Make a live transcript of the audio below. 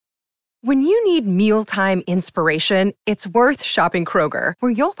When you need mealtime inspiration, it's worth shopping Kroger,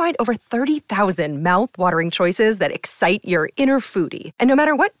 where you'll find over 30,000 mouth-watering choices that excite your inner foodie. And no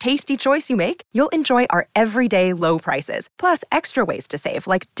matter what tasty choice you make, you'll enjoy our everyday low prices, plus extra ways to save,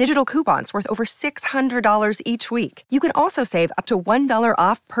 like digital coupons worth over $600 each week. You can also save up to $1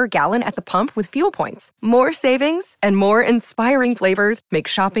 off per gallon at the pump with fuel points. More savings and more inspiring flavors make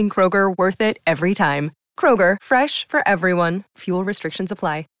shopping Kroger worth it every time. Kroger, fresh for everyone. Fuel restrictions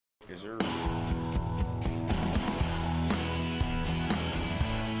apply.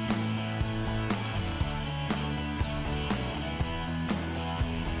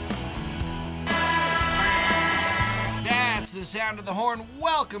 That's the sound of the horn.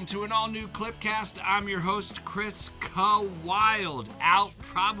 Welcome to an all-new Clipcast. I'm your host, Chris Wild, out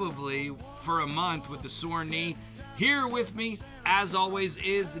probably for a month with a sore knee. Here with me, as always,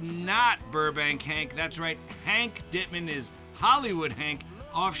 is not Burbank Hank. That's right, Hank Dittman is Hollywood Hank,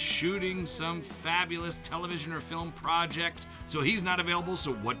 off shooting some fabulous television or film project, so he's not available.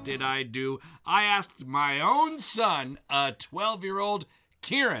 So what did I do? I asked my own son, a 12-year-old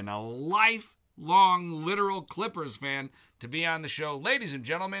Kieran, a lifelong literal Clippers fan, to be on the show. Ladies and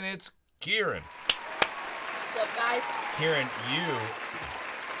gentlemen, it's Kieran. What's up, guys? Kieran,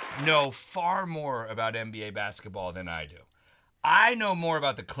 you know far more about NBA basketball than I do. I know more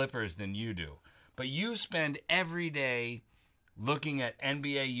about the Clippers than you do, but you spend every day looking at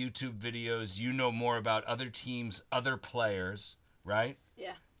NBA YouTube videos. You know more about other teams, other players, right?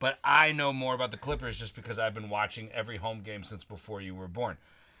 Yeah. But I know more about the Clippers just because I've been watching every home game since before you were born.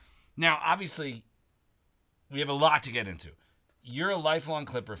 Now, obviously, we have a lot to get into. You're a lifelong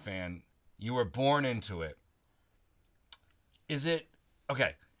Clipper fan. You were born into it.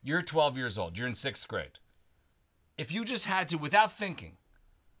 Okay, you're 12 years old. You're in 6th grade. If you just had to, without thinking,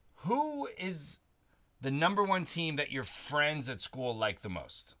 who is the number one team that your friends at school like the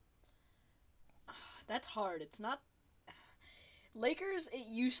most? That's hard. It's not Lakers. It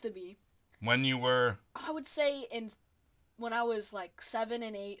used to be. When you were? I would say when I was like 7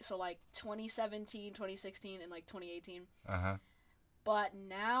 and 8, so like 2017, 2016, and like 2018. Uh-huh. But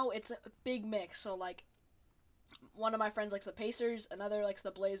now it's a big mix. So like one of my friends likes the Pacers, another likes the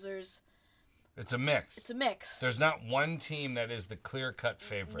Blazers. It's a mix. It's a mix. There's not one team that is the clear-cut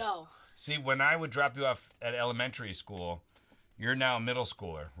favorite. No. See, when I would drop you off at elementary school, you're now a middle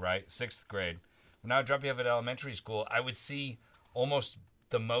schooler, right? 6th grade. When I would drop you off at elementary school, I would see almost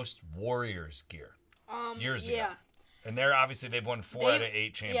the most Warriors gear years ago. And they've won 4 out of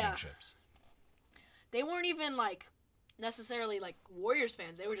 8 championships. Yeah. They weren't even like necessarily like Warriors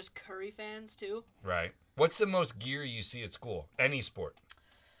fans. They were just Curry fans too. Right. What's the most gear you see at school? Any sport.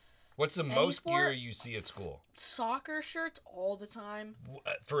 What's the most gear you see at school? Soccer shirts all the time.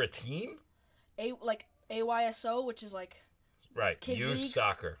 For a team? AYSO, which is like right, kids youth leagues.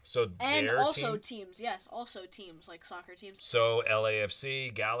 Soccer. So and their also team? teams. Yes, also teams like soccer teams. So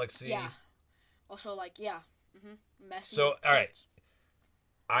LAFC, Galaxy. Yeah. Also like Messi. So all right.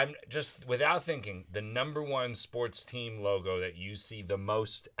 I'm just, without thinking, the number one sports team logo that you see the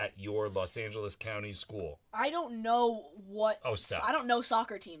most at your Los Angeles County school. I don't know what. Oh, stop. I don't know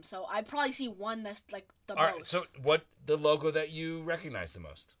soccer teams, so I probably see one that's like the All most. right, so what the logo that you recognize the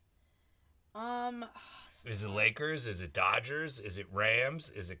most? Is it Lakers? Is it Dodgers? Is it Rams?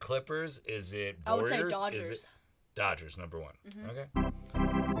 Is it Clippers? Is it Warriors? I would say Dodgers. Is it Dodgers, number one. Mm-hmm.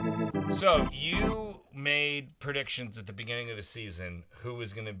 Okay. So you made predictions at the beginning of the season who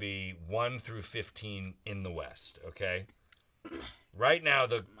was going to be 1 through 15 in the West, okay? Right now,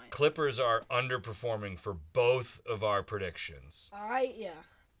 the Clippers are underperforming for both of our predictions. I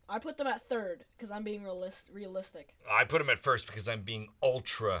put them at 3rd because I'm being realistic. I put them at 1st because I'm being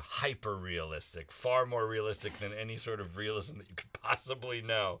ultra hyper realistic, far more realistic than any sort of realism that you could possibly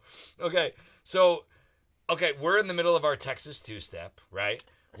know. Okay, we're in the middle of our Texas two-step, right?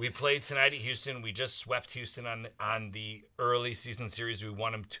 We played tonight at Houston. We just swept Houston on the early season series.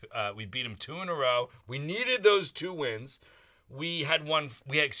 We beat them 2 in a row. We needed those 2 wins. We had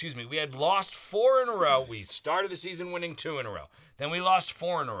lost 4 in a row. We started the season winning 2 in a row. Then we lost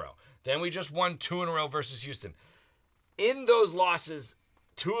 4 in a row. Then we just won 2 in a row versus Houston. In those losses,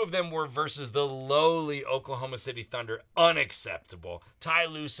 2 of them were versus the lowly Oklahoma City Thunder. Unacceptable. Ty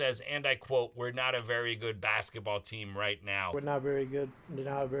Lue says, and I quote, "We're not a very good basketball team right now." We're not very good. We're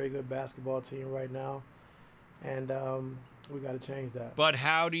not a very good basketball team right now, and we got to change that. But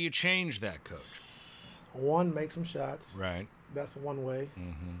how do you change that, Coach? 1, make some shots. Right. That's one way.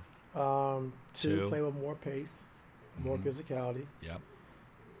 Mm-hmm. 2, play with more pace, more physicality. Yep.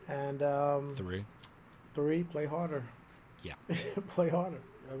 And 3, play harder. Yeah. Play harder.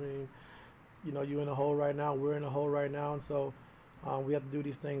 I mean, you're in a hole right now. We're in a hole right now, and so We have to do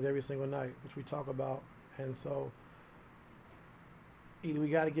these things every single night, which we talk about. And so either we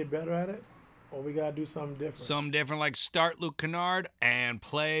got to get better at it or we got to do something different. Some different, like start Luke Kennard and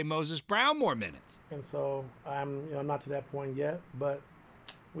play Moses Brown more minutes. And so I'm not to that point yet, but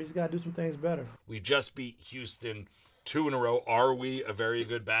we just got to do some things better. We just beat Houston 2 in a row. Are we a very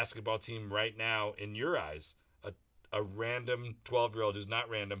good basketball team right now in your eyes? A random 12-year-old who's not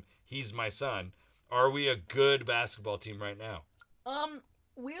random. He's my son. Are we a good basketball team right now?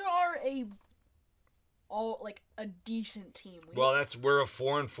 We are a decent team. We're a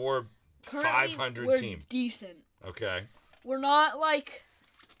 4-4, Currently, 500 we're team. decent. Okay. We're not like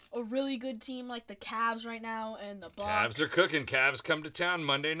a really good team like the Cavs right now and the Bucks. Cavs are cooking. Cavs come to town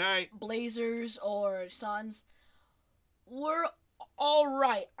Monday night. Blazers or Suns. We're all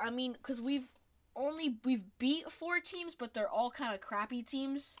right. I mean, because we've beat 4 teams, but they're all kind of crappy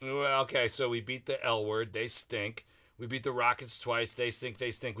teams. Well, okay, so we beat the L word. They stink. We beat the Rockets twice. They stink.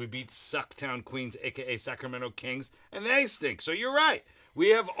 We beat Sucktown Queens, a.k.a. Sacramento Kings, and they stink. So you're right. We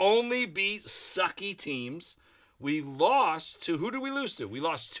have only beat sucky teams. We lost to, who did we lose to? We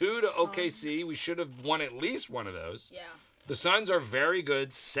lost 2 to OKC. We should have won at least one of those. Yeah. The Suns are very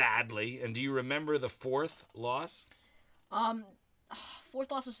good, sadly. And do you remember the 4th loss?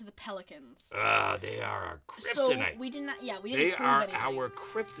 4th loss was to the Pelicans. They are our kryptonite. So we didn't prove anything. They are our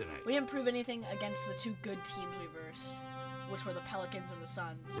kryptonite. We didn't prove anything against the 2 good teams we versed, which were the Pelicans and the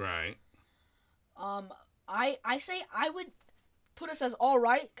Suns. Right. I say I would put us as all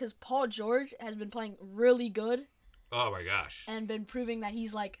right because Paul George has been playing really good. Oh my gosh. And been proving that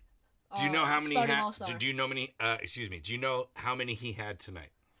he's like. Do you know how many? Do you know many? Do you know how many he had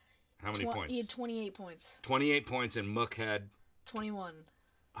tonight? How many points? He had 28 points. 28 points, and Mook had 21.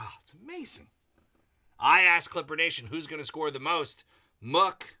 Oh, it's amazing. I asked Clipper Nation who's going to score the most,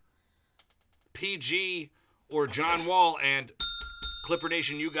 Mook, PG, or John Wall, and Clipper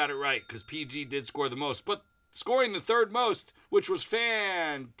Nation, you got it right because PG did score the most. But scoring the 3rd most, which was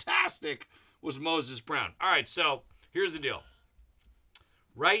fantastic, was Moses Brown. All right, so here's the deal.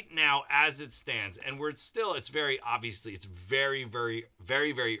 Right now, as it stands, and it's very very, very,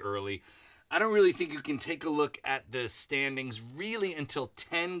 very, very early. I don't really think you can take a look at the standings really until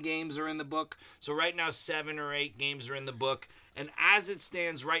 10 games are in the book. So right now, 7 or 8 games are in the book. And as it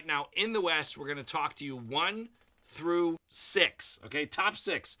stands right now in the West, we're going to talk to you 1 through 6. Okay, top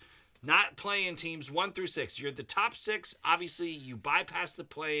 6. Not play-in teams, 1 through 6. You're the top 6. Obviously, you bypass the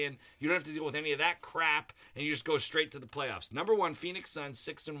play-in. You don't have to deal with any of that crap, and you just go straight to the playoffs. Number 1, Phoenix Suns,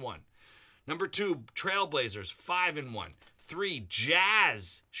 6-1. Number 2, Trailblazers, 5-1. 3,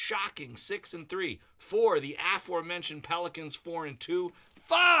 Jazz, shocking, 6-3. 4, the aforementioned Pelicans, 4-2.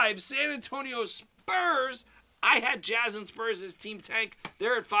 5, San Antonio Spurs. I had Jazz and Spurs as team tank.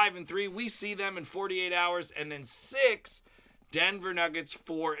 They're at 5-3. We see them in 48 hours. And then 6, Denver Nuggets,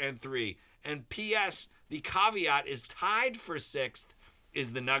 4-3. And P.S., the caveat is tied for 6th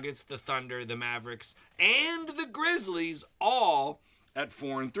is the Nuggets, the Thunder, the Mavericks, and the Grizzlies, all at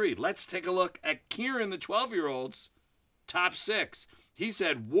 4-3. Let's take a look at Kieran, the 12-year-old's top 6. He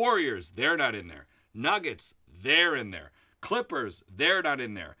said Warriors, they're not in there. Nuggets, they're in there. Clippers, they're not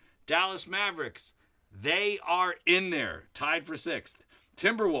in there. Dallas Mavericks, they are in there, tied for 6th.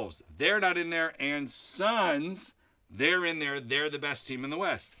 Timberwolves, they're not in there. And Suns, they're in there. They're the best team in the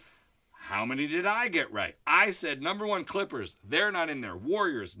West. How many did I get right? I said number 1, Clippers, they're not in there.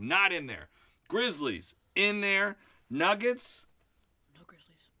 Warriors, not in there. Grizzlies, in there. Nuggets, No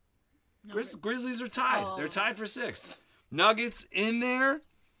Grizzlies. Grizzlies are tied. Oh. They're tied for 6th. Nuggets in there.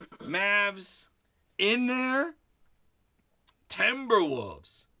 Mavs in there.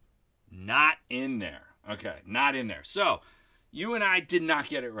 Timberwolves not in there. Okay, not in there. So, you and I did not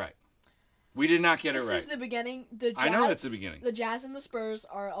get it right. We did not get it right. This is the beginning. I know it's the beginning. The Jazz and the Spurs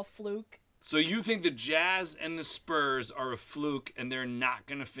are a fluke. So you think the Jazz and the Spurs are a fluke and they're not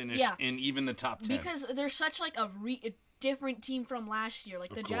going to finish in even the top 10? Because they're such like a different team from last year.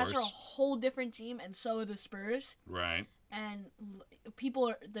 Like the Jazz are a whole different team, and so are the Spurs. Right. And the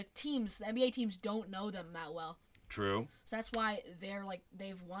NBA teams don't know them that well. True. So that's why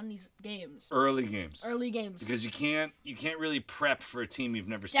they've won these games. Early games. Because you can't really prep for a team you've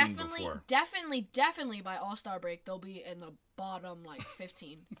never seen before. Definitely by All-Star break they'll be in the bottom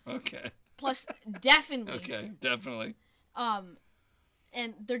 15. Okay. Plus definitely. Okay, definitely.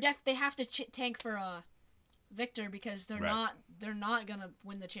 And they have to tank for Victor because they're not gonna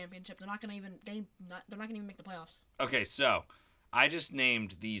win the championship. They're not gonna even make the playoffs. Okay, so I just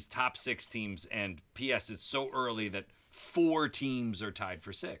named these top 6 teams, and P.S. it's so early that 4 teams are tied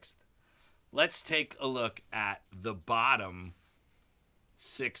for 6th. Let's take a look at the bottom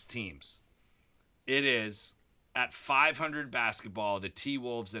 6 teams. It is at 500 basketball, the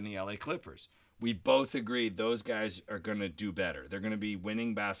T-Wolves and the LA Clippers. We both agreed those guys are going to do better. They're going to be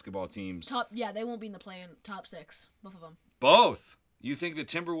winning basketball teams. They won't be in the play-in top 6, both of them. Both? You think the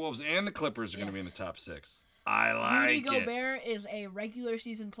Timberwolves and the Clippers are going to be in the top 6? I like Rudy it. Gobert is a regular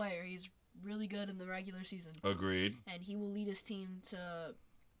season player. He's really good in the regular season. Agreed. And he will lead his team to,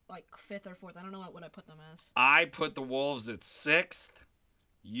 like, 5th or 4th. I don't know what I put them as. I put the Wolves at 6th.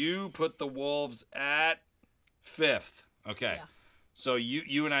 You put the Wolves at 5th. Okay. Yeah. So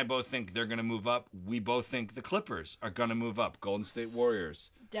you and I both think they're going to move up. We both think the Clippers are going to move up. Golden State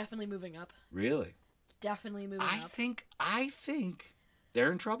Warriors. Definitely moving up. Really? Definitely moving I up. think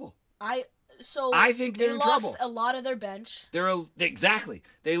they're in trouble. I think they're in trouble. They lost a lot of their bench. Exactly.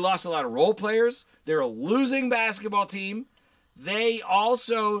 They lost a lot of role players. They're a losing basketball team. They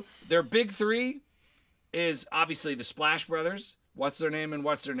also, their big three is obviously the Splash Brothers. What's their name?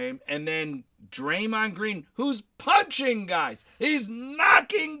 And then Draymond Green, who's punching guys. He's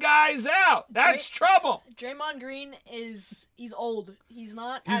knocking guys out. That's trouble. Draymond Green he's old. He's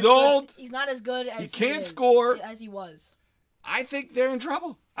not He's as old. Good. He's not as good as He he can't is, score. as he was. I think they're in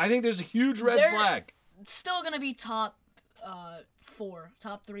trouble. I think there's a huge red They're flag. Still going to be top 4,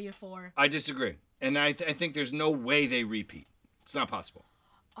 top 3 or 4. I disagree. And I think there's no way they repeat. It's not possible.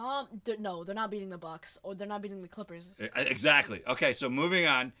 No, they're not beating the Bucks or they're not beating the Clippers. Exactly. Okay, so moving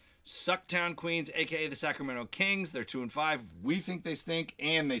on. Sucktown Queens, a.k.a. the Sacramento Kings. They're 2-5. We think they stink,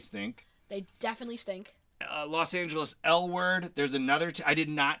 and they stink. They definitely stink. Los Angeles L-Word. There's another I did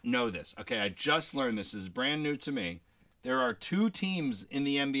not know this. Okay, I just learned this. This is brand new to me. There are 2 teams in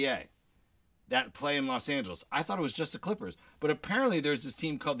the NBA that play in Los Angeles. I thought it was just the Clippers. But apparently there's this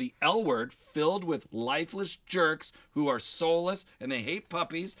team called the L-Word, filled with lifeless jerks who are soulless and they hate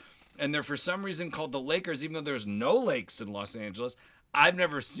puppies. And they're for some reason called the Lakers, even though there's no lakes in Los Angeles. I've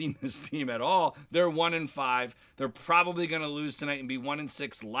never seen this team at all. They're 1-5. They're probably going to lose tonight and be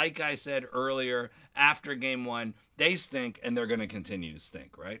 1-6. Like I said earlier, after game 1, they stink and they're going to continue to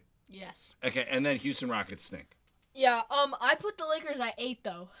stink, right? Yes. Okay, and then Houston Rockets stink. Yeah, I put the Lakers at 8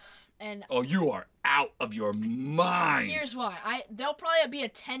 though. And you are out of your mind. Here's why. They'll probably be a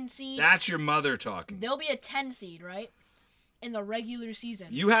 10 seed. That's your mother talking. They'll be a 10 seed, right? In the regular season.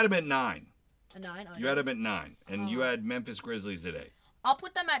 You had them at 9. A 9? You had them at 9. And you had Memphis Grizzlies at 8. I'll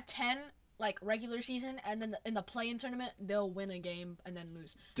put them at 10, like regular season, and then in the play-in tournament, they'll win a game and then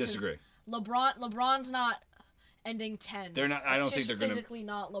lose. Disagree. LeBron's not ending 10. They're not. I don't think they're going to. Physically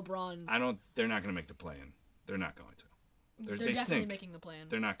not LeBron. They're not going to make the play-in. They're not going to. They're they definitely stink. making the plan.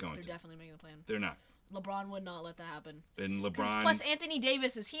 They're not going They're to. definitely making the plan. They're not. LeBron would not let that happen. And LeBron. Plus, Anthony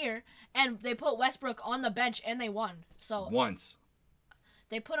Davis is here, and they put Westbrook on the bench, and they won. So once.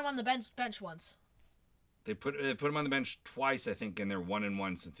 They put him on the bench once. They put him on the bench twice, I think, and they're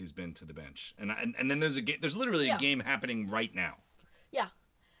 1-1 since he's been to the bench. And then there's literally a game happening right now. Yeah,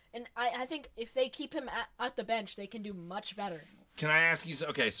 and I think if they keep him at the bench, they can do much better. Can I ask you?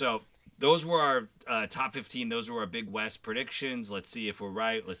 Okay, so those were our top 15. Those were our Big West predictions. Let's see if we're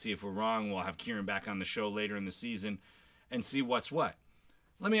right. Let's see if we're wrong. We'll have Kieran back on the show later in the season and see what's what.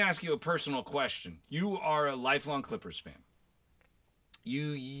 Let me ask you a personal question. You are a lifelong Clippers fan.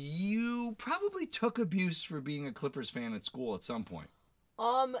 You probably took abuse for being a Clippers fan at school at some point.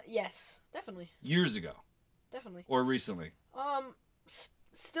 Yes, definitely. Years ago. Definitely. Or recently.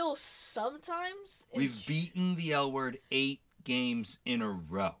 Still sometimes. We've beaten the L-Word 8 games in a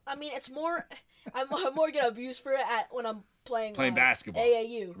row. I mean, it's more. I'm more get abused for it when I'm playing basketball.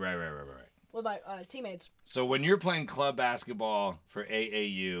 AAU. Right. With my teammates. So when you're playing club basketball for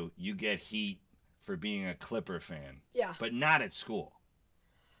AAU, you get heat for being a Clipper fan. Yeah. But not at school.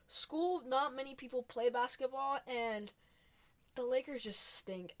 School, not many people play basketball, and the Lakers just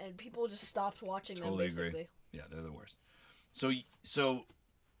stink, and people just stopped watching them, basically. Agree. Yeah, they're the worst. So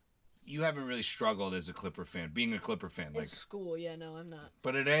you haven't really struggled as a Clipper fan, being a Clipper fan. In school, yeah, no, I'm not.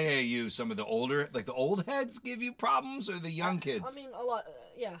 But at AAU, some of the older, like the old heads give you problems, or the young kids? I mean, a lot,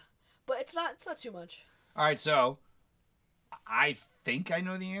 yeah. But it's not too much. All right, so I think I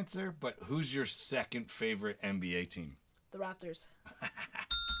know the answer, but who's your second favorite NBA team? The Raptors.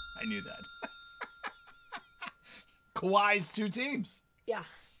 I knew that. Kawhi's 2 teams. Yeah.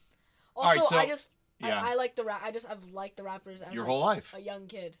 Also, right, so, I like I've liked the Raptors as your whole life. A young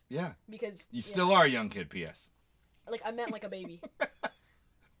kid. Yeah. Because you still are a young kid, P.S. Like I meant like a baby.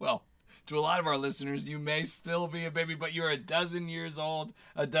 Well, to a lot of our listeners, you may still be a baby, but you're a dozen years old,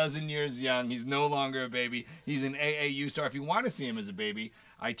 a dozen years young. He's no longer a baby. He's an AAU star. If you want to see him as a baby,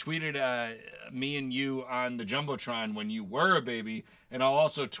 I tweeted me and you on the Jumbotron when you were a baby, and I'll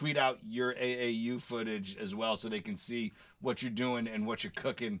also tweet out your AAU footage as well so they can see what you're doing and what you're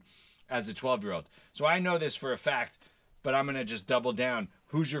cooking as a 12-year-old. So I know this for a fact, but I'm going to just double down.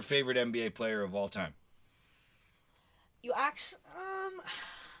 Who's your favorite NBA player of all time? You ask,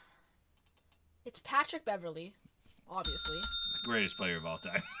 it's Patrick Beverly, obviously. Greatest player of all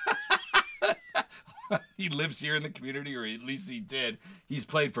time. He lives here in the community, or at least he did. He's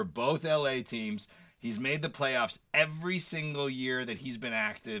played for both LA teams. He's made the playoffs every single year that he's been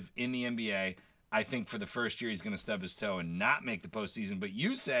active in the NBA. I think for the first year he's going to stub his toe and not make the postseason. But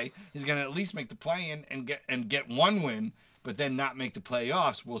you say he's going to at least make the play-in and get one win, but then not make the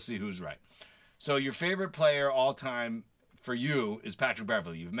playoffs. We'll see who's right. So your favorite player all time for you is Patrick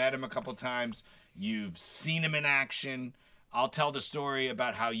Beverly. You've met him a couple times. You've seen him in action. I'll tell the story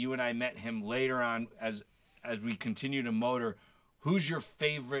about how you and I met him later on as we continue to motor. Who's your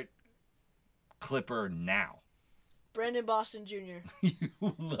favorite Clipper now? Brandon Boston Jr.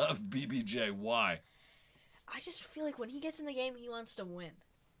 You love BBJ. Why? I just feel like when he gets in the game, he wants to win.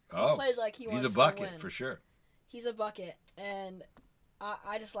 Oh, He plays like he wants he's a to bucket win. for sure. He's a bucket, and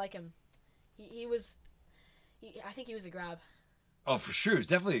I just like him. I think he was a grab. Oh, for sure. He was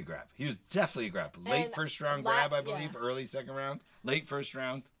definitely a grab. Late And first round grab, I believe. Early second round. Late first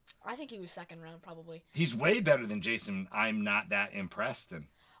round. I think he was second round, probably. He's way better than Jason. I'm not that impressed. And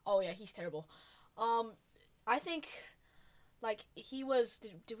Oh, yeah, he's terrible. I think, like, he was...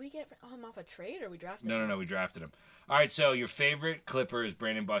 Did we get him off a trade, or we drafted him? No, we drafted him. All right, so your favorite Clipper is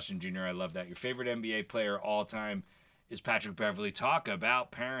Brandon Boston Jr. I love that. Your favorite NBA player all time is Patrick Beverly. Talk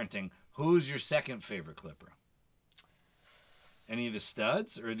about parenting. Who's your second favorite Clipper? Any of the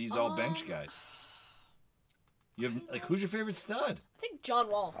studs, or are these all bench guys? You have who's your favorite stud? I think John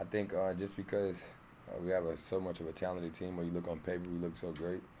Wall. I think just because we have so much of a talented team, when you look on paper, we look so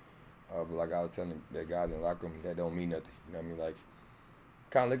great. But like I was telling the guys in the locker room, that don't mean nothing. You know what I mean? Like,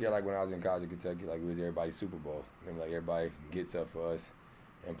 kind of look at it like when I was in college in Kentucky, like we was everybody's Super Bowl. You know, like everybody gets up for us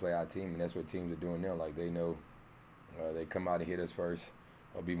and play our team, and that's what teams are doing now. Like they know they come out and hit us first,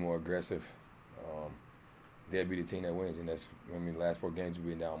 or be more aggressive. They'll be the team that wins, and that's, I mean, the last 4 games we've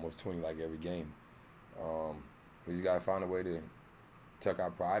been down almost 20 like every game. We just got to find a way to tuck our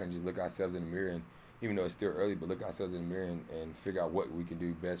pride and just look ourselves in the mirror, and even though it's still early, but look ourselves in the mirror and figure out what we can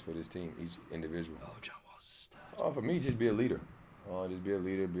do best for this team, each individual. Oh, John Wall's a stud. For me, just be a leader. Just be a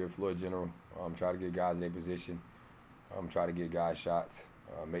leader, be a floor general. Try to get guys in their position. Try to get guys shots.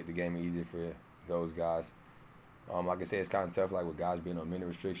 Make the game easier for those guys. Like I said, it's kind of tough, like with guys being on minute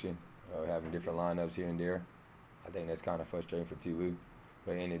restriction, having different lineups here and there. I think that's kind of frustrating for T. Lue.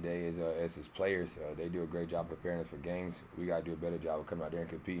 But at the end of the day, as his players, they do a great job preparing us for games. We got to do a better job of coming out there and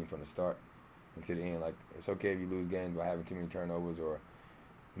competing from the start until the end. Like, it's okay if you lose games by having too many turnovers or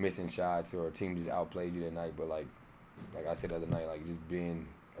missing shots, or a team just outplayed you that night. But like I said the other night, like just being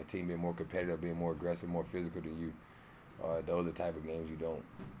a team being more competitive, being more aggressive, more physical than you, those are the type of games you don't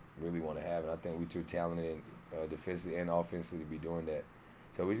really want to have. And I think we're too talented defensively and offensively to be doing that.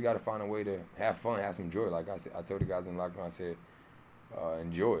 So we just got to find a way to have fun, have some joy. Like I said, I told the guys in the locker room, I said,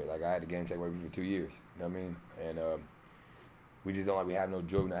 enjoy it. Like I had the game take away from me for 2 years. You know what I mean? And we just don't like we have no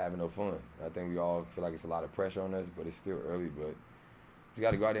joy, not having no fun. I think we all feel like it's a lot of pressure on us, but it's still early. But you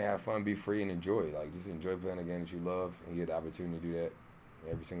got to go out there and have fun, be free, and enjoy it. Like just enjoy playing a game that you love, and you get the opportunity to do that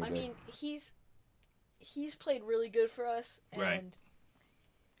every single day. I mean, he's played really good for us, and Right.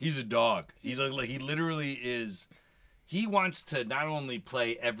 He's a dog. He's like he literally is. He wants to not only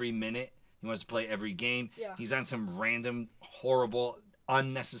play every minute, he wants to play every game. Yeah. He's on some random, horrible,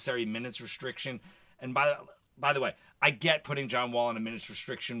 unnecessary minutes restriction. And by the way, I get putting John Wall on a minutes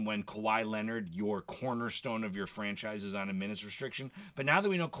restriction when Kawhi Leonard, your cornerstone of your franchise, is on a minutes restriction. But now that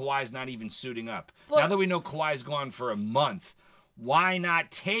we know Kawhi's not even suiting up, now that we know Kawhi's gone for a month, why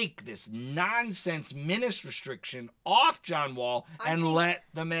not take this nonsense minutes restriction off John Wall and let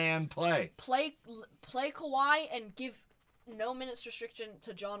the man play? play Kawhi and give no minutes restriction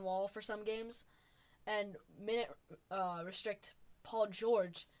to John Wall for some games, and restrict Paul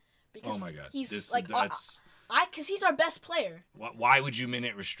George, because Oh my God, he's that's. because he's our best player. Why would you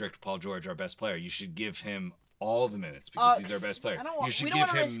minute restrict Paul George, our best player? You should give him all the minutes because he's our best player. You should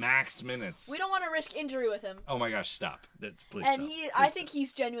give him max minutes. We don't want to risk injury with him. Oh my gosh, stop! Please And stop. I think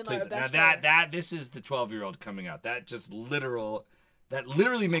he's genuinely our best player. This is the 12-year-old coming out. That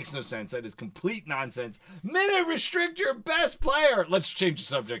literally makes no sense. That is complete nonsense. Minute restrict your best player. Let's change the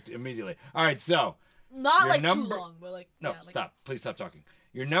subject immediately. All right, so Not your like number- too long, but like no, yeah, like stop. Please stop talking.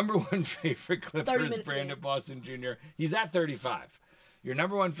 Your number one favorite Clipper 30 is minutes Brandon game. Boston Jr. He's at 35. Your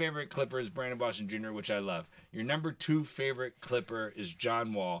number one favorite Clipper is Brandon Boston Jr., which I love. Your number 2 favorite Clipper is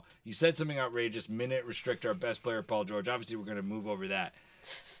John Wall. You said something outrageous. Minute restrict our best player, Paul George. Obviously, we're going to move over that.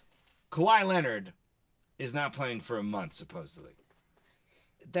 Kawhi Leonard is not playing for a month, supposedly.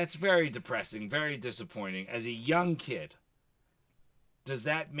 That's very depressing, very disappointing. As a young kid, does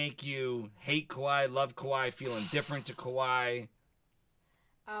that make you hate Kawhi, love Kawhi, feel indifferent to Kawhi?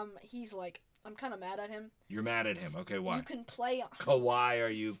 He's like, I'm kind of mad at him. You're mad at him. Okay, why? You can play Kawhi, are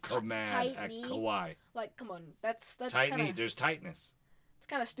you mad tight at knee. Kawhi? Like, come on, that's Tight kind knee. of There's tightness. it's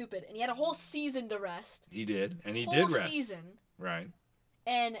kind of stupid. And he had a whole season to rest. He did, and he Whole did rest. season, Right.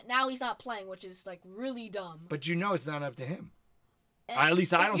 and now he's not playing, which is like really dumb. But you know it's not up to him. And At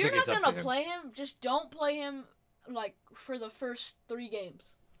least I don't think it's If you're up not to gonna him. play him, just don't play him like for the first 3 games.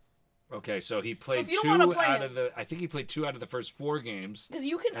 Okay, so he played if you two don't wanna play out him- of the. I think he played 2 out of the first 4 games. Because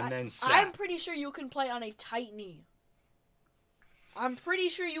you can. And then I'm sat. pretty sure you can play on a tight knee. I'm pretty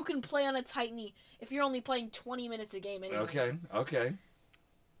sure you can play on a tight knee if you're only playing 20 minutes a game. Anyways. Okay.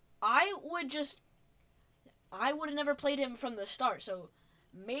 I would have never played him from the start. So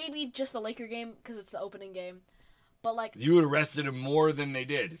maybe just the Laker game because it's the opening game. But like. You would have rested him more than they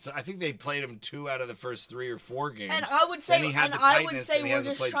did. So I think they played him 2 out of the first 3 or 4 games. And I would say, Then he had the tightness, and he we're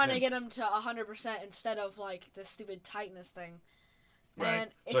hasn't just played trying to since. get him to 100% instead of like the stupid tightness thing. Right.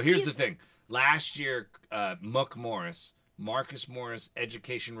 And So if here's the he's- thing. Last year, Marcus Morris,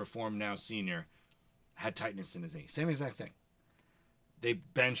 Education Reform Now Senior, had tightness in his knee. Same exact thing. They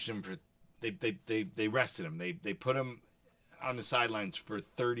benched him for. They rested him. They put him on the sidelines for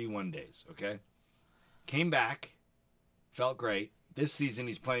 31 days. Okay. Came back, felt great. This season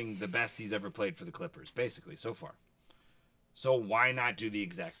he's playing the best he's ever played for the Clippers, basically so far. So why not do the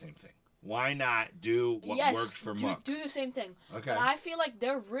exact same thing? Why not do what worked for Muck? Do the same thing. Okay. But I feel like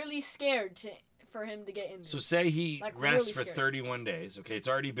they're really scared for him to get in. So say he Like, rests really for scared. 31 days. Okay, it's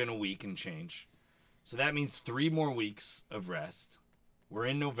already been a week and change. So that means 3 more weeks of rest. We're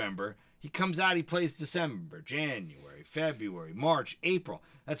in November. He comes out, he plays December, January, February, March, April.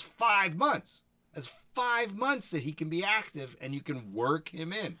 That's 5 months. That's 5 months that he can be active and you can work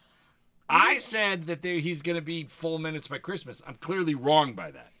him in. I said that he's going to be full minutes by Christmas. I'm clearly wrong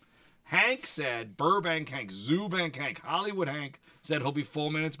by that. Hank said, Burbank Hank, Zubank Hank, Hollywood Hank said he'll be full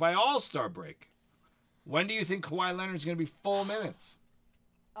minutes by All-Star break. When do you think Kawhi Leonard's going to be full minutes?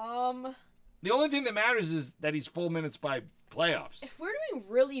 The only thing that matters is that he's full minutes by playoffs. If we're doing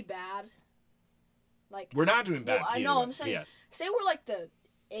really bad, like We're not doing bad. well, I Peter, know. but I'm saying, yes. say we're like the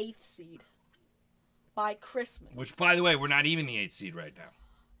 8th seed by Christmas. Which, by the way, we're not even the 8th seed right now.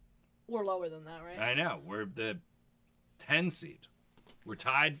 We're lower than that, right? I know. We're the 10 seed. We're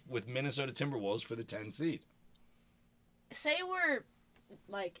tied with Minnesota Timberwolves for the 10 seed. Say we're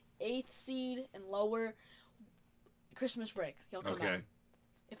like 8th seed and lower. Christmas break, he'll come Okay. out.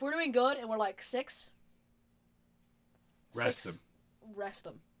 If we're doing good and we're like 6, Rest them. Rest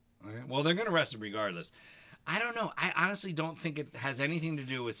them. Okay. Well, they're going to rest him regardless. I don't know. I honestly don't think it has anything to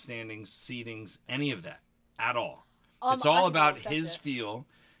do with standings, seedings, any of that at all. It's I all think that'll about affect his it. feel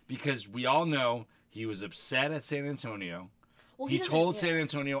because we all know he was upset at San Antonio. Well, He doesn't- told yeah. San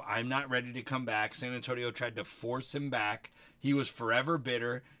Antonio, I'm not ready to come back. San Antonio tried to force him back. He was forever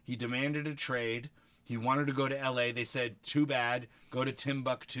bitter. He demanded a trade. He wanted to go to LA. They said, too bad. Go to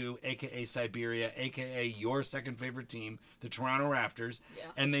Timbuktu, a.k.a. Siberia, a.k.a. your second favorite team, the Toronto Raptors. Yeah.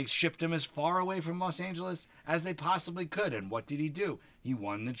 And they shipped him as far away from Los Angeles as they possibly could. And what did he do? He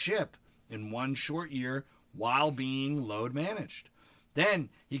won the chip in one short year while being load managed. Then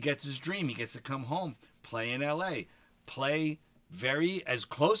he gets his dream. He gets to come home, play in LA, play very as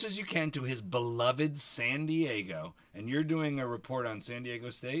close as you can to his beloved San Diego. And you're doing a report on San Diego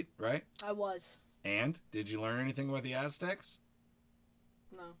State, right? I was. And did you learn anything about the Aztecs?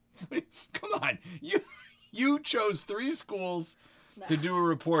 No. Come on. You chose 3 schools No. to do a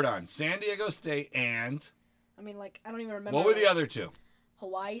report on. San Diego State and I mean, like, I don't even remember. what were the other 2?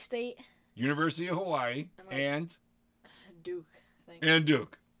 Hawaii State, University of Hawaii and Duke, I think. and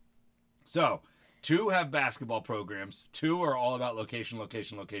Duke. So, 2 have basketball programs. 2 are all about location,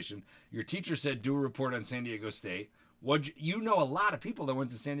 location, location. Your teacher said do a report on San Diego State. You know a lot of people that went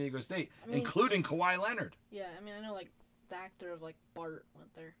to San Diego State, I mean- including Kawhi Leonard. Yeah, I mean, I know, like, the actor of, like, Bart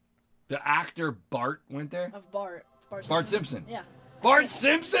went there. The actor Bart went there. Of Bart. Bart Simpson. Yeah. Bart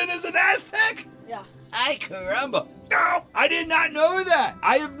Simpson is an Aztec? Yeah. Ay caramba. No, I did not know that.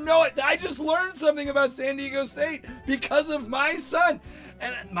 I just learned something about San Diego State because of my son.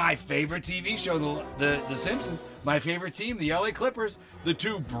 And my favorite TV show, The Simpsons, my favorite team, the LA Clippers, the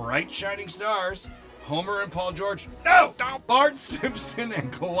 2 bright shining stars, Homer and Paul George. No! Bart Simpson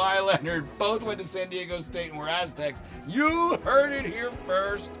and Kawhi Leonard both went to San Diego State and were Aztecs. You heard it here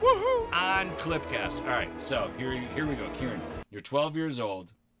first. Woohoo! On Clipcast. All right, so here we go. Kieran, you're 12 years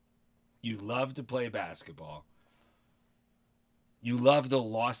old. You love to play basketball. You love the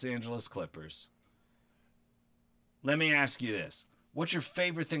Los Angeles Clippers. Let me ask you this. What's your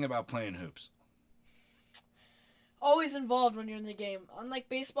favorite thing about playing hoops? Always involved when you're in the game. Unlike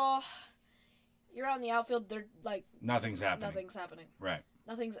baseball, you're out in the outfield. They're like Nothing's happening. nothing's happening. Right.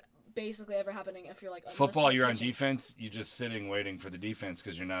 Nothing's basically ever happening if you're like unless Football, you're on pitching. defense. You're just sitting waiting for the defense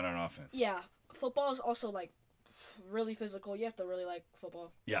because you're not on offense. Yeah, football is also like really physical. You have to really like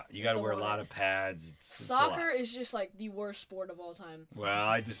football. Yeah, you got to the wear a one lot I- of pads. It's a lot. Soccer is just like the worst sport of all time. Well,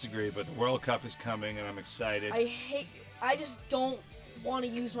 I disagree, but the World Cup is coming, and I'm excited. I just don't want to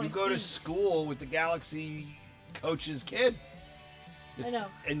use my You go to feet. school with the Galaxy coach's kid. know.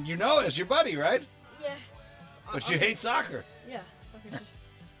 And you know it's your buddy, right? Yeah. But you hate soccer. Yeah, soccer's just.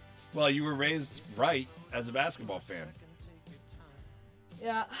 Well, you were raised right as a basketball fan.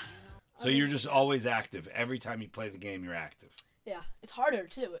 Yeah. So you're just always active. Every time you play the game, you're active. Yeah, it's harder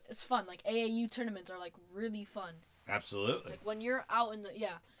too. It's fun. Like AAU tournaments are like really fun. Absolutely. Like when you're out in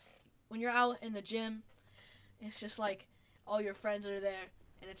the gym, it's just like all your friends are there,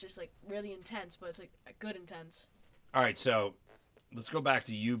 and it's just like really intense, but it's like good intense. All right, so let's go back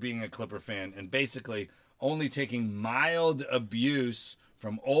to you being a Clipper fan and basically only taking mild abuse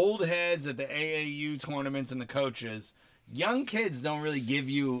from old heads at the AAU tournaments and the coaches. Young kids don't really give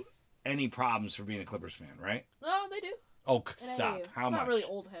you any problems for being a Clippers fan, right? No, they do. Oh, In stop. AAU. How it's much? not really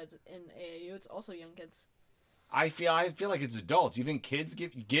old heads in AAU. It's also young kids. I feel like it's adults. You think kids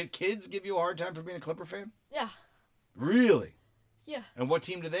give you a hard time for being a Clipper fan? Yeah. Really? Yeah. And what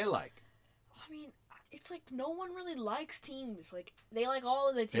team do they like? I mean, it's like no one really likes teams. Like they like all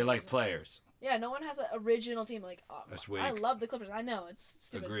of the teams. They like players. Yeah, no one has an original team. Like That's I weak. love the Clippers. I know it's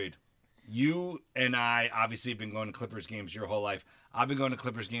stupid. Agreed. You and I obviously have been going to Clippers games your whole life. I've been going to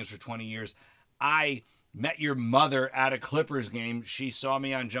Clippers games for 20 years. I met your mother at a Clippers game. She saw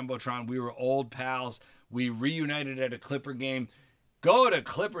me on Jumbotron. We were old pals. We reunited at a Clipper game. Go to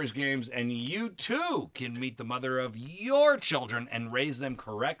Clippers games and you too can meet the mother of your children and raise them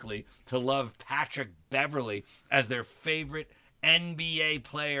correctly to love Patrick Beverley as their favorite NBA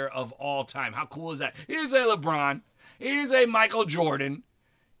player of all time. How cool is that? He didn't say LeBron. He didn't say Michael Jordan.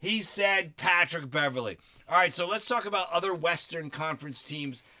 He said Patrick Beverley. All right, so let's talk about other Western Conference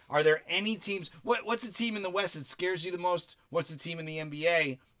teams. Are there any teams? What's the team in the West that scares you the most? What's the team in the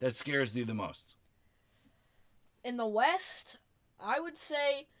NBA that scares you the most? In the West, I would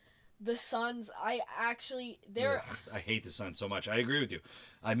say the Suns. They're Ugh, I hate the Suns so much. I agree with you.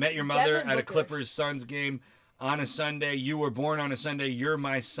 I met your mother Devin at a Booker. Clippers Suns game on a Sunday. You were born on a Sunday. You're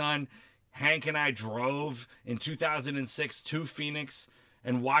my son. Hank and I drove in 2006 to Phoenix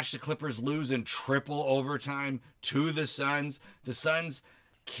and watched the Clippers lose in triple overtime to the Suns. The Suns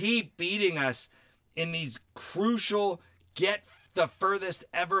keep beating us in these crucial, get the furthest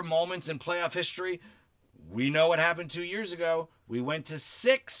ever moments in playoff history. We know what happened 2 years ago. We went to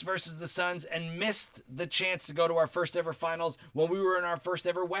 6 versus the Suns and missed the chance to go to our first ever finals when we were in our first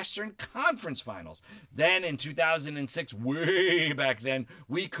ever Western Conference finals. Then in 2006, way back then,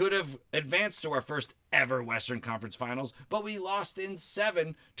 we could have advanced to our first ever Western Conference finals, but we lost in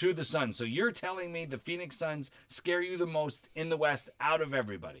 7 to the Suns. So you're telling me the Phoenix Suns scare you the most in the West out of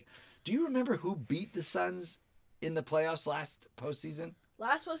everybody. Do you remember who beat the Suns in the playoffs last postseason?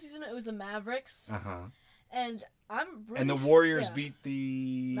 last postseason. It was the Mavericks, Uh-huh. and I'm really And the Warriors yeah. beat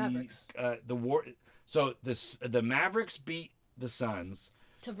the Mavericks. So the Mavericks beat the Suns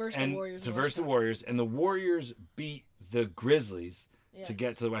to verse and the Warriors. to in verse the Western. Warriors, and the Warriors beat the Grizzlies to Yes.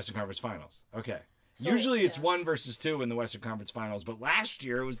 get to the Western Conference Finals. Okay. So, Usually it's yeah. 1 versus 2 in the Western Conference Finals, but last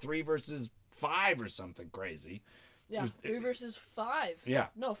year it was 3 versus 5 or something crazy. Yeah, was- 3 versus 5. Yeah.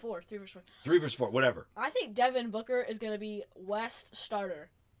 No, 4. 3 versus 4. 3 versus 4, whatever. I think Devin Booker is gonna be West starter.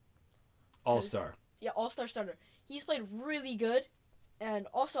 All-star. Yeah, All-Star starter. He's played really good, and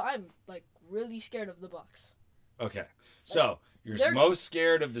also I'm like really scared of the Bucks. Okay. So, you're they're- most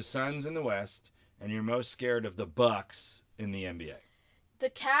scared of the Suns in the West, and you're most scared of the Bucks in the NBA. The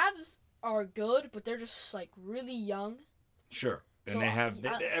Cavs are good, but they're just like really young. Sure. And So, they have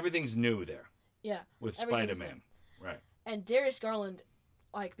I- everything's new there Yeah, with everything's Spider-Man. Right. and Darius Garland,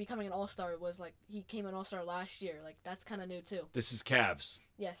 like becoming an All-Star was like he came an All-Star last year. Like that's kind of new too. This is Cavs.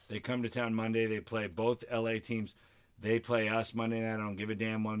 Yes. They come to town Monday. They play both LA teams. They play us Monday night. I don't give a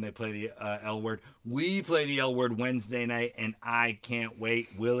damn when they play the L Word. We play the L Word Wednesday night, and I can't wait.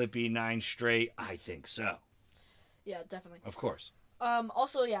 Will it be 9 straight? I think so. Yeah, definitely. Of course.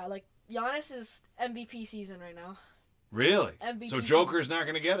 Also, yeah, like Giannis is MVP season right now. Really? MVP So Joker's not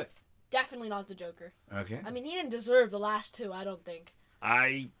going to get it? Definitely not the Joker. Okay. I mean, he didn't deserve the last 2. I don't think.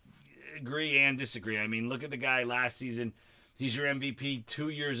 I agree and disagree. I mean, look at the guy last season. He's your MVP 2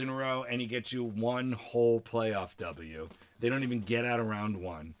 years in a row, and he gets you 1 whole playoff W. They don't even get out of round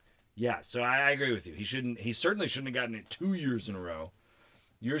 1. Yeah, so I agree with you. He certainly shouldn't have gotten it 2 years in a row.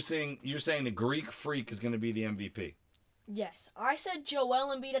 You're saying the Greek Freak is going to be the MVP. Yes, I said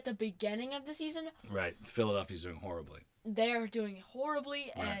Joel Embiid at the beginning of the season. Right. Philadelphia's doing horribly. They're doing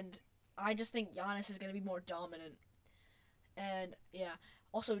horribly, Right. and I just think Giannis is going to be more dominant. And, yeah.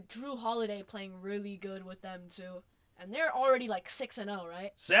 Also, Drew Holiday playing really good with them, too. And they're already, 6-0,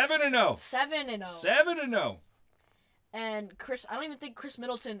 right? 7-0. 7-0. 7-0. And I don't even think Chris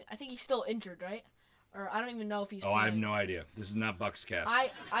Middleton, I think he's still injured, right? Or I don't even know if he's playing. I have no idea. This is not Bucks cast. I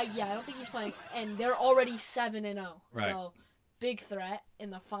don't think he's playing. And they're already 7-0. Right. So, big threat in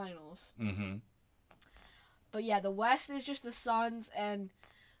the finals. Mm-hmm. But yeah, the West is just the Suns and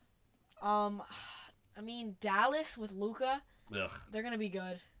Dallas with Luka, Ugh. they're gonna be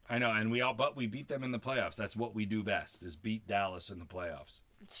good. I know, and we beat them in the playoffs. That's what we do best, is beat Dallas in the playoffs.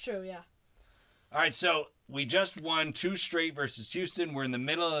 It's true, yeah. All right, so we just won 2 straight versus Houston. We're in the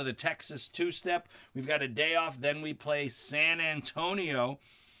middle of the Texas two-step. We've got a day off. Then we play San Antonio.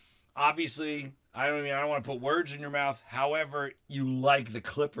 Obviously, I don't want to put words in your mouth. However, you like the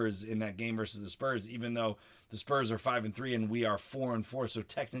Clippers in that game versus the Spurs, even though the Spurs are 5-3 and we are 4-4. So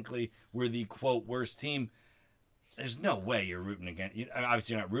technically, we're the quote worst team. There's no way you're rooting against.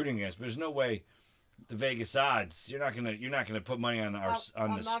 Obviously, you're not rooting against, but there's no way. The Vegas odds. You're not gonna put money on the Spurs.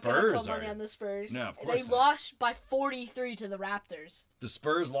 I'm not gonna put money on the Spurs. No, of course They not. lost by 43 to the Raptors. The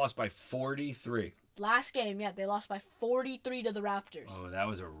Spurs lost by 43. Last game, yeah, they lost by 43 to the Raptors. Oh, that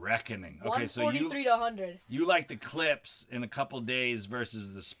was a reckoning. Okay, so 143 to 100. you like the Clips in a couple days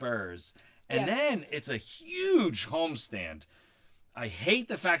versus the Spurs, and Yes. then it's a huge homestand. I hate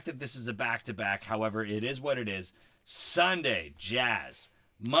the fact that this is a back-to-back. However, it is what it is. Sunday, Jazz.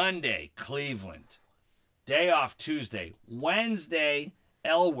 Monday, Cleveland. Day off Tuesday. Wednesday,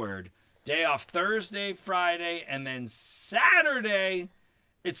 L-Word. Day off Thursday, Friday, and then Saturday,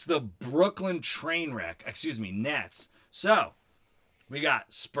 it's the Brooklyn train wreck. Nets. So, we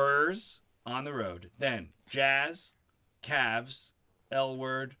got Spurs on the road. Then Jazz, Cavs,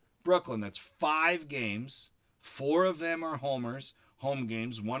 L-Word, Brooklyn. That's 5 games. 4 of them are home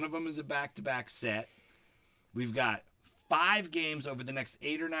games. 1 of them is a back-to-back set. We've got 5 games over the next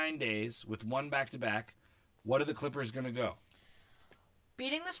 8 or 9 days with 1 back-to-back. What are the Clippers going to go?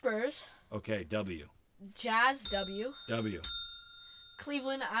 Beating the Spurs. Okay, W. Jazz, W. W.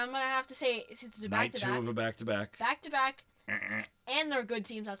 Cleveland, I'm going to have to say, since it's a Night 2 of back-to-back. a back-to-back. Back-to-back. And they're good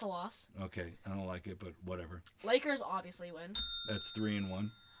teams. That's a loss. Okay, I don't like it, but whatever. Lakers obviously win. That's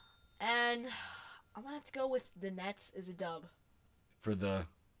 3-1 And I'm going to have to go with the Nets as a dub. for the...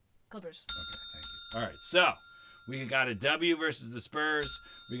 Clippers. Okay, thank you. All right, so we got a W versus the Spurs.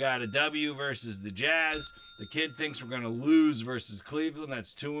 We got a W versus the Jazz. The kid thinks we're going to lose versus Cleveland.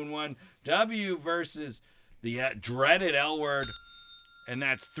 That's 2-1. W versus the dreaded L-Word. And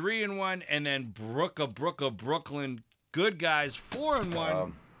that's 3-1. And then Brooklyn. Good guys,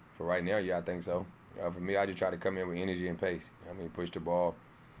 4-1. For right now, yeah, I think so. For me, I just try to come in with energy and pace. Push the ball,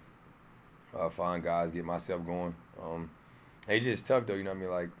 find guys, get myself going. It's just tough, though,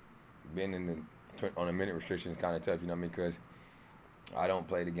 like being on a minute restriction is kind of tough, because I don't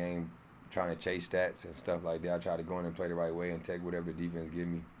play the game trying to chase stats and stuff like that. I try to go in and play the right way and take whatever the defense give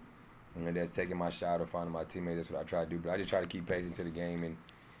me. And that's taking my shot or finding my teammates. That's what I try to do. But I just try to keep pace into the game and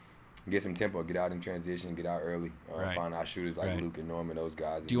get some tempo, get out in transition, get out early, Right. find our shooters like Luke and Norman, those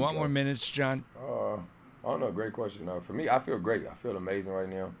guys. Do you want more minutes, John? I don't know. Great question. For me, I feel great. I feel amazing right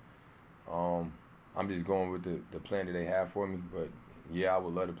now. I'm just going with the plan that they have for me. But, yeah, I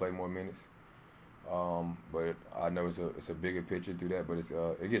would love to play more minutes. But I know it's a bigger picture through that. But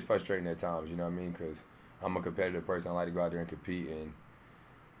it gets frustrating at times, because I'm a competitive person. I like to go out there and compete. And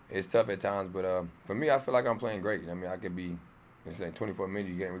it's tough at times. But for me, I feel like I'm playing great. I could be, 24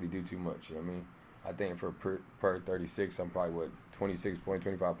 minutes, you can't really do too much. I think for per 36, I'm probably, 26 points,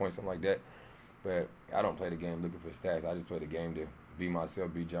 25 points, something like that. But I don't play the game looking for stats. I just play the game to be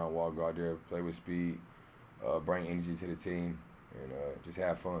myself, be John Wall, go out there, play with speed, bring energy to the team, and just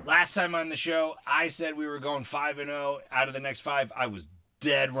have fun. Last time on the show, I said we were going 5-0 out of the next 5. I was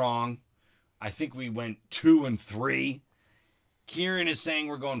dead wrong. I think we went 2-3. Kieran is saying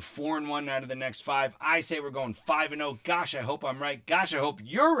we're going 4-1 out of the next 5. I say we're going 5-0. Gosh, I hope I'm right. Gosh, I hope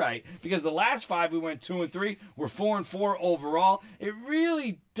you're right. Because the last 5 we went 2-3. We're 4-4 overall. It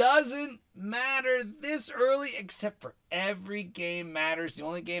really doesn't matter this early, except for every game matters. The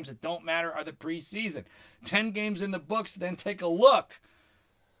only games that don't matter are the preseason. 10 games in the books, then take a look.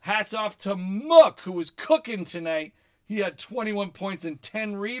 Hats off to Mook, who was cooking tonight. He had 21 points and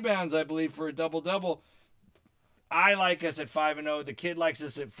 10 rebounds, I believe, for a double-double. I like us at 5-0. The kid likes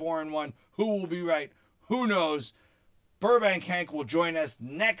us at 4-1. Who will be right? Who knows? Burbank Hank will join us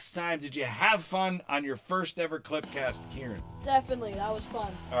next time. Did you have fun on your first ever Clipcast, Kieran? Definitely, that was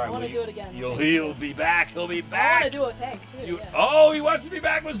fun. All right, I want to do it again. He'll be back. He'll be I back. want to do it with Hank too. Yeah. Oh, he wants to be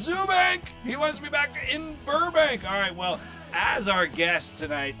back with Zoobank. He wants to be back in Burbank. All right, well, as our guest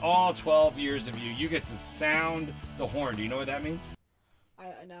tonight, all 12 years of you get to sound the horn. Do you know what that means?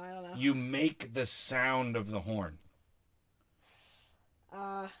 No, I don't know. You make the sound of the horn.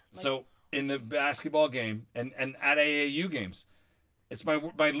 So in the basketball game and at AAU games, it's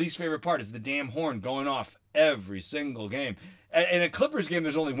my least favorite part is the damn horn going off every single game. In a Clippers game,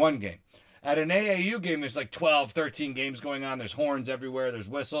 there's only one game. At an AAU game, there's like 12, 13 games going on. There's horns everywhere. There's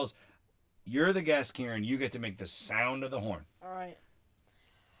whistles. You're the guest, Kieran. You get to make the sound of the horn. All right.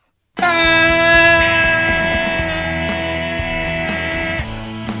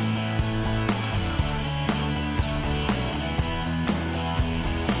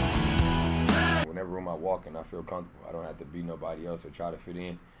 Whenever room I walk in, I feel comfortable. I don't have to be nobody else or try to fit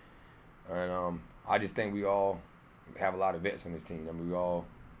in. And I just think we all have a lot of vets on this team. I mean, we all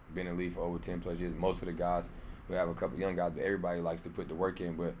been in the league for over 10 plus years. Most of the guys, we have a couple young guys, but everybody likes to put the work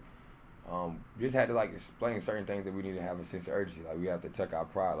in. But just had to like explain certain things that we need to have a sense of urgency. Like we have to tuck our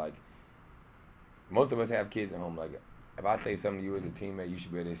pride. Like most of us have kids at home. Like if I say something to you as a teammate, you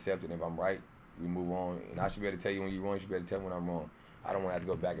should be able to accept it. If I'm right, we move on. And I should be able to tell you when you're wrong. You should be able to tell me when I'm wrong. I don't want to have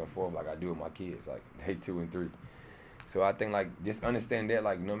to go back and forth like I do with my kids, like day 2 and 3. So I think like just understand that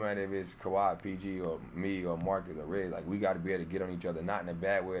like no matter if it's Kawhi, PG, or me, or Marcus, or Red, like we got to be able to get on each other, not in a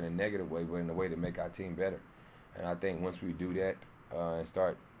bad way, in a negative way, but in a way to make our team better. And I think once we do that and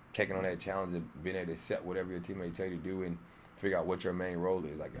start taking on that challenge of being able to accept whatever your teammate tell you to do and figure out what your main role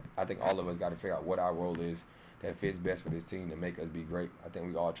is, like I think all of us got to figure out what our role is that fits best for this team to make us be great. I think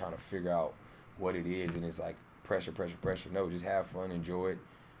we all trying to figure out what it is, and it's like pressure. No, just have fun, enjoy it,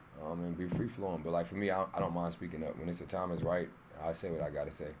 and be free flowing. But like for me, I don't mind speaking up when it's the time is right. I say what I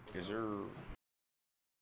gotta say. Is there